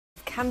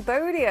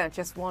Cambodia,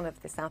 just one of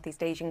the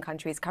Southeast Asian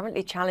countries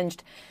currently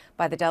challenged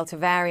by the Delta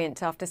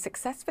variant after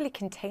successfully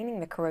containing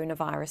the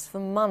coronavirus for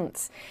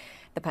months.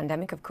 The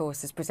pandemic, of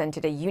course, has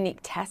presented a unique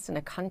test in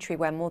a country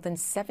where more than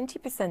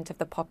 70% of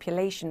the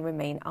population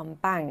remain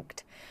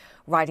unbanked.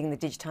 Riding the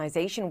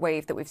digitization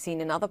wave that we've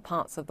seen in other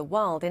parts of the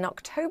world, in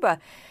October,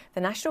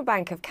 the National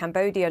Bank of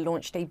Cambodia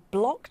launched a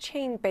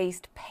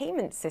blockchain-based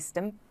payment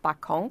system,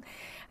 Bakong.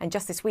 And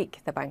just this week,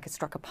 the bank has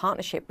struck a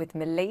partnership with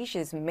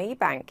Malaysia's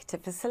Maybank to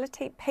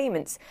facilitate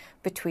payments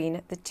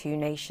between the two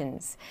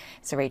nations.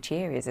 Serey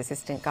is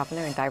Assistant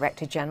Governor and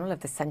Director General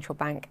of the Central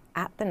Bank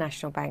at the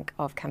National Bank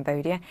of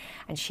Cambodia,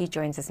 and she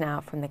joins us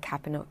now from the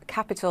capital,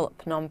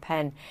 Phnom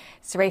Penh.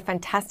 Serey,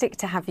 fantastic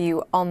to have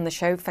you on the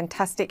show.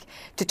 Fantastic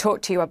to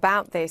talk to you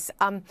about this.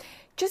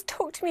 Just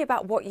talk to me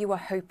about what you were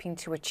hoping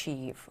to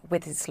achieve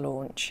with this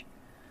launch.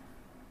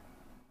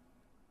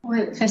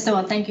 Well, first of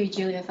all, thank you,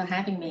 Julia, for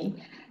having me.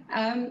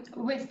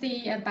 With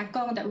the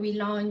Bakong that we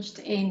launched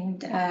in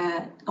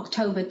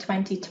October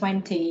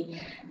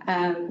 2020,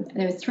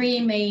 there are three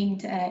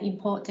main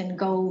important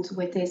goals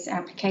with this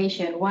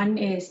application. One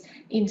is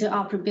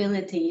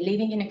interoperability,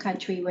 living in a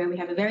country where we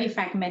have a very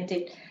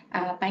fragmented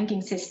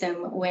banking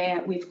system,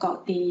 where we've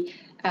got the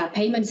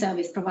payment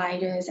service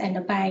providers and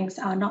the banks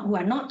who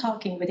are not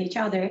talking with each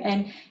other.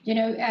 And,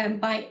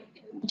 by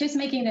just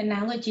making an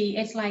analogy,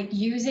 it's like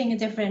using a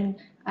different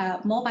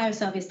mobile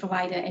service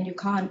provider and you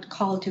can't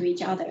call to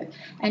each other.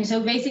 And so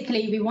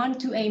basically we want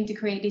to aim to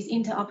create this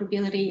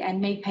interoperability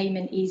and make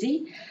payment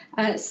easy.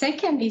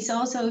 Second is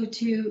also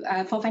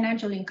for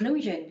financial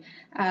inclusion.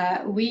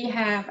 We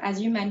have, as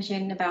you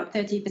mentioned, about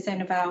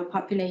 30% of our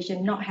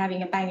population not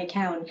having a bank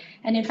account.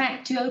 And in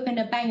fact, to open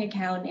a bank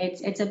account,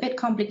 it's a bit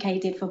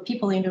complicated for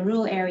people in the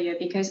rural area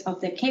because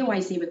of the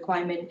KYC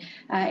requirement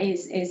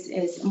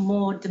is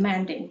more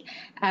demanding.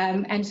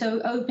 And so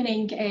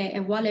opening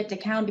a wallet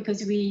account,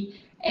 because we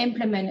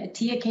implement a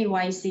tier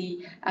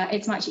KYC,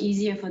 it's much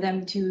easier for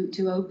them to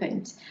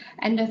open.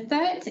 And the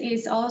third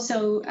is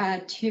also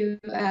to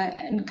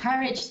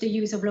encourage the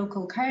use of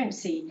local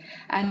currency.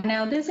 And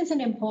now this is an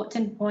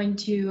important point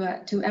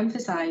to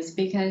emphasize,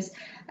 because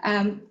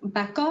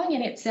Bakong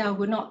in itself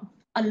would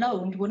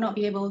not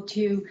be able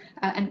to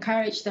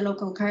encourage the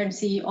local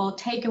currency or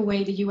take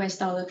away the US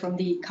dollar from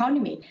the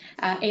economy.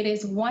 It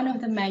is one of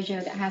the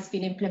measures that has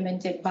been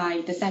implemented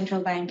by the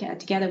central bank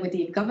together with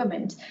the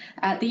government.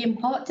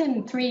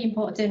 The three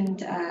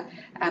important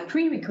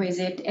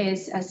prerequisite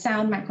is a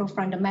sound macro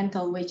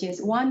fundamental, which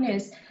is one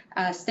is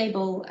a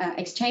stable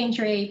exchange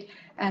rate,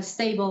 a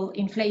stable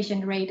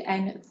inflation rate,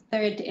 and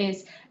third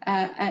is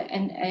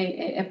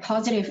a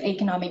positive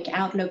economic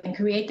outlook and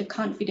create the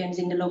confidence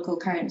in the local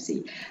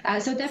currency.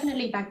 So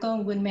definitely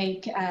Bakong will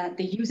make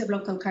the use of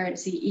local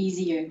currency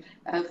easier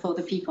for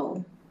the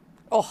people.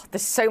 Oh,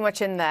 there's so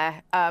much in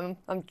there. I'm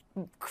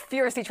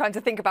furiously trying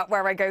to think about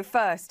where I go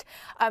first.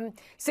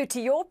 So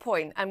to your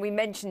point, and we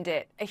mentioned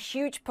it, a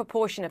huge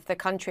proportion of the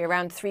country,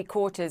 around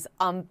 3/4,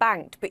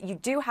 unbanked, but you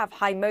do have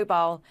high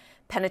mobile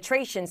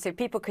penetration, so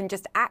people can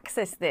just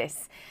access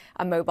this.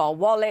 A mobile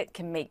wallet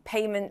can make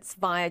payments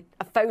via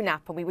a phone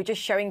app, and we were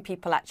just showing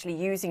people actually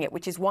using it,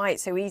 which is why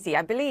it's so easy.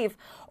 I believe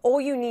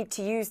all you need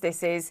to use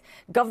this is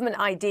government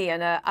ID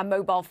and a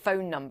mobile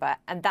phone number,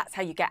 and that's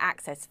how you get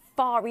access.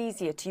 Far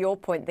easier, to your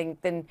point,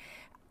 than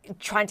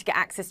trying to get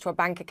access to a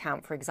bank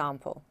account, for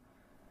example.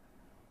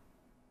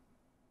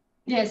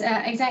 Yes,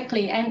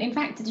 exactly. And in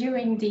fact,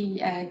 during the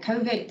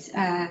COVID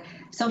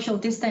social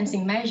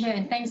distancing measure,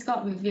 and thanks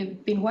God,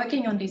 we've been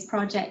working on this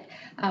project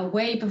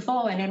way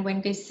before. And then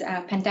when this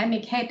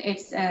pandemic hit,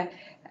 it's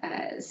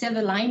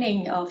silver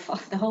lining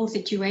of the whole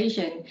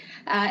situation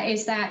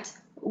is that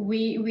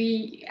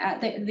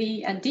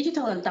the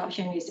digital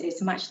adoption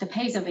the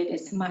pace of it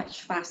is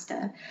much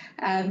faster.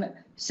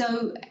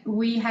 So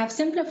we have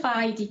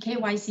simplified the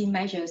KYC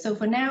measure. So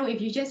for now,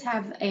 if you just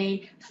have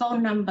a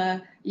phone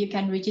number, you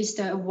can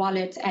register a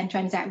wallet and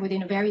transact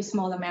within a very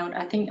small amount,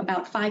 I think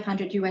about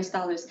 $500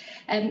 US.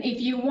 And if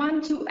you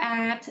want to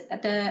add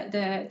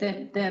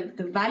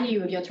the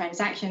value of your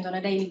transactions on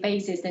a daily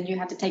basis, then you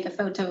have to take a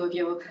photo of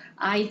your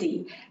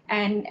ID.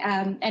 And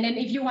then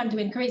if you want to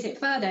increase it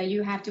further,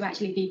 you have to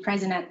actually be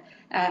present at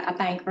a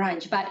bank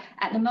branch. But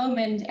at the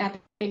moment,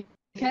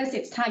 because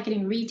it's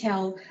targeting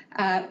retail,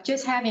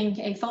 just having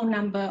a phone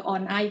number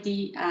on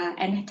ID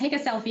and take a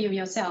selfie of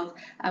yourself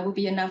will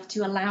be enough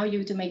to allow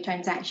you to make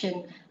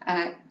transaction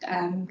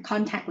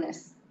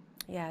contactless.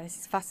 Yeah, this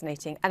is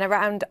fascinating. And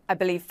around, I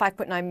believe,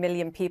 5.9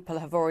 million people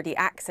have already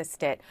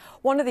accessed it.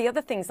 One of the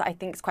other things that I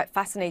think is quite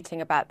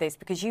fascinating about this,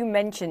 because you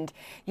mentioned,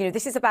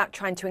 this is about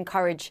trying to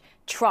encourage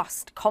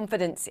trust,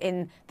 confidence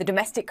in the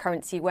domestic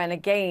currency, when,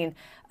 again,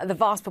 the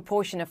vast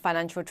proportion of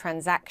financial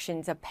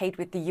transactions are paid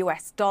with the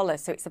US dollar.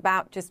 So it's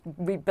about just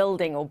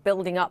rebuilding or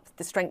building up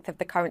the strength of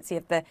the currency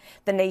of the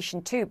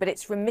nation too, but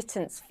it's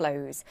remittance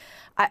flows.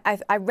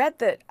 I read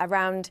that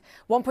around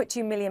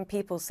 1.2 million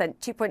people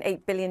sent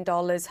 $2.8 billion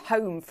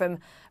home from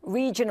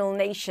regional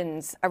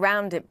nations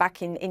around it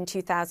back in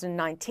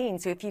 2019.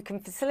 So if you can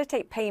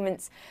facilitate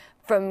payments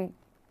from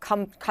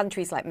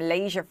countries like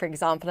Malaysia, for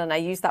example, and I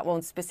use that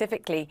one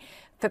specifically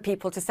for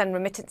people to send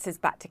remittances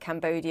back to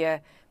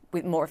Cambodia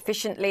with more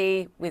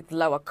efficiently, with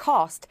lower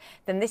cost,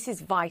 then this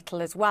is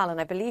vital as well. And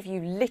I believe you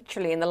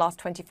literally in the last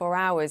 24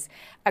 hours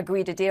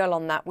agreed a deal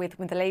on that with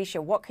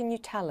Malaysia. What can you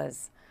tell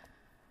us?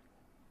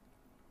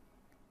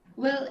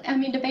 Well, I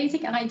mean, the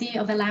basic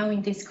idea of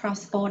allowing this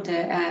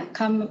cross-border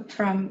come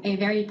from a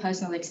very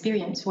personal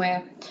experience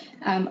where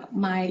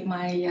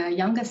my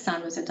youngest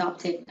son was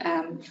adopted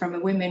from a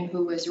woman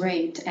who was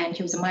raped, and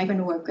she was a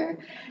migrant worker,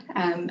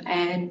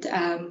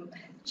 and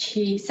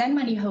she sent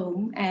money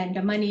home, and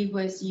the money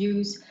was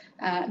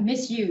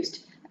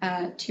misused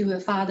to a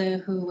father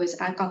who was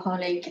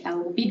alcoholic,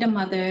 beat the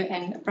mother,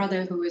 and a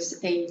brother who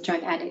was a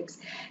drug addict.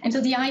 And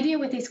so the idea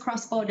with this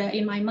cross-border,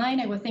 in my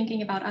mind, I was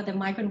thinking about other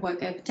migrant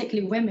workers,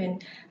 particularly women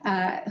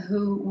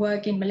who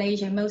work in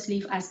Malaysia,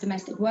 mostly as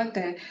domestic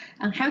workers.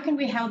 And how can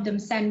we help them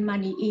send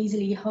money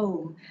easily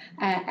home?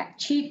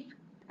 Cheap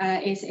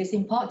is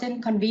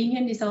important,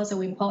 convenient is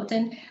also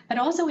important, but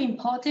also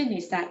important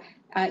is that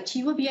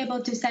she will be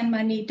able to send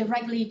money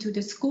directly to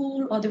the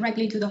school or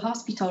directly to the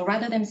hospital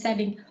rather than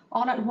sending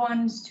all at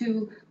once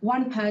to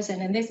one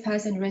person, and this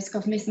person risk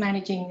of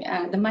mismanaging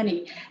the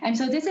money. And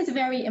so this is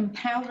very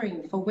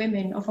empowering for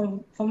women or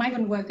for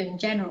migrant workers in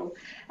general.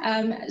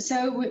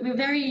 So we're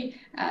very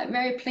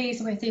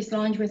pleased with this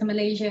launch with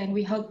Malaysia, and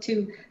we hope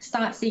to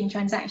start seeing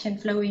transaction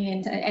flowing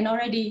in. And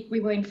already we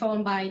were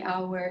informed by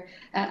our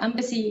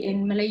embassy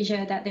in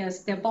Malaysia that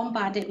they're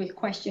bombarded with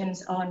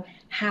questions on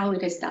how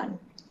it is done.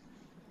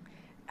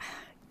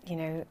 You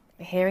know,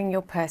 hearing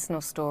your personal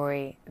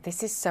story,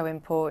 this is so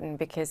important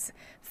because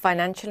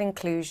financial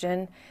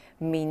inclusion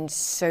means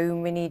so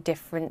many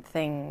different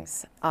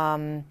things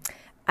and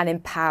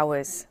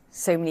empowers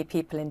so many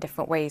people in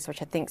different ways,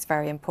 which I think is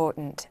very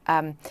important.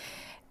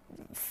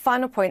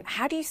 Final point,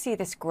 how do you see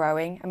this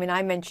growing? I mean,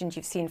 I mentioned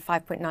you've seen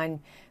 5.9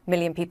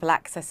 million people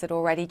access it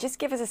already. Just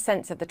give us a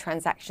sense of the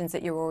transactions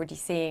that you're already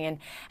seeing and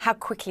how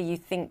quickly you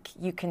think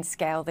you can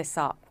scale this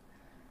up.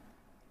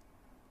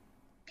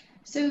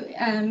 So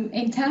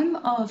in terms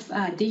of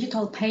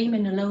digital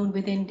payment alone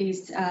within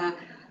this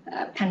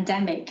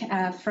pandemic,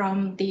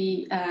 from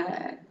the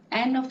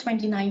end of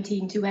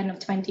 2019 to end of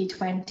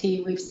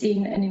 2020, we've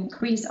seen an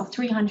increase of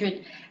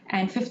 350%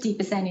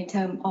 in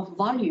terms of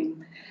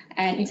volume.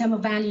 And in terms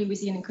of value, we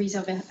see an increase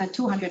of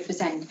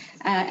 200%.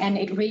 And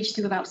it reached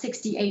to about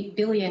 $68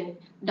 billion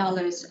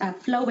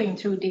flowing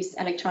through this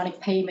electronic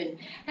payment.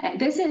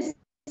 This is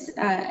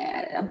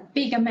a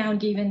big amount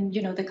given,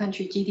 the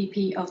country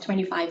GDP of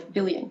 25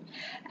 billion.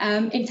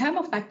 In terms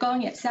of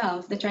Bakong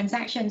itself, the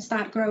transactions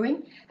start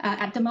growing.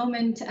 At the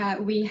moment,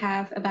 we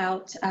have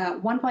about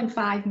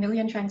 1.5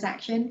 million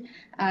transactions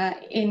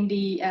in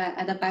the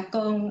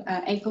Bakong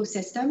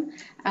ecosystem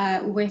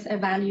with a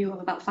value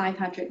of about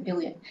 500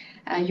 million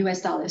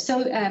US dollars.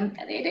 So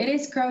it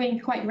is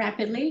growing quite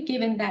rapidly,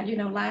 given that,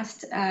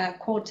 last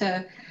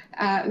quarter,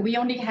 we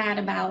only had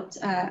about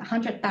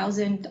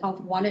 100,000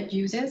 of wallet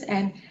users,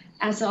 and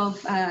as of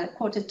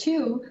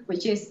Q2,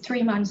 which is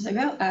 3 months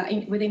ago,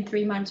 within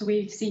 3 months,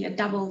 we see a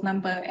double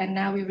number, and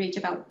now we reach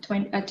about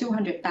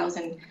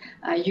 200,000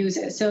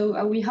 users.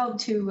 So we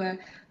hope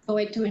for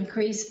it to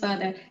increase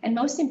further. And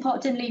most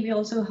importantly, we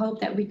also hope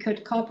that we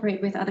could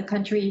cooperate with other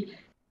countries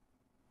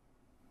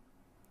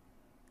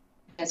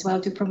as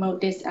well to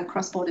promote this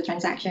cross-border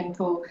transaction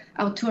for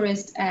our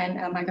tourists and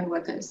migrant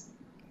workers.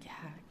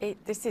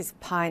 This is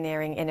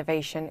pioneering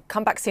innovation.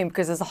 Come back soon,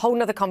 because there's a whole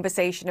nother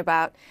conversation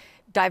about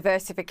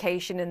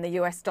diversification in the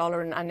US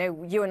dollar. And I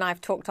know you and I have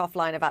talked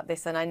offline about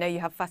this, and I know you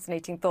have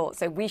fascinating thoughts.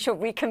 So we shall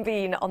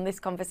reconvene on this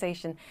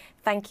conversation.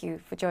 Thank you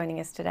for joining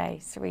us today,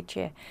 Serey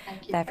Chea,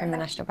 there from the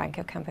National Bank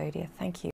of Cambodia. Thank you.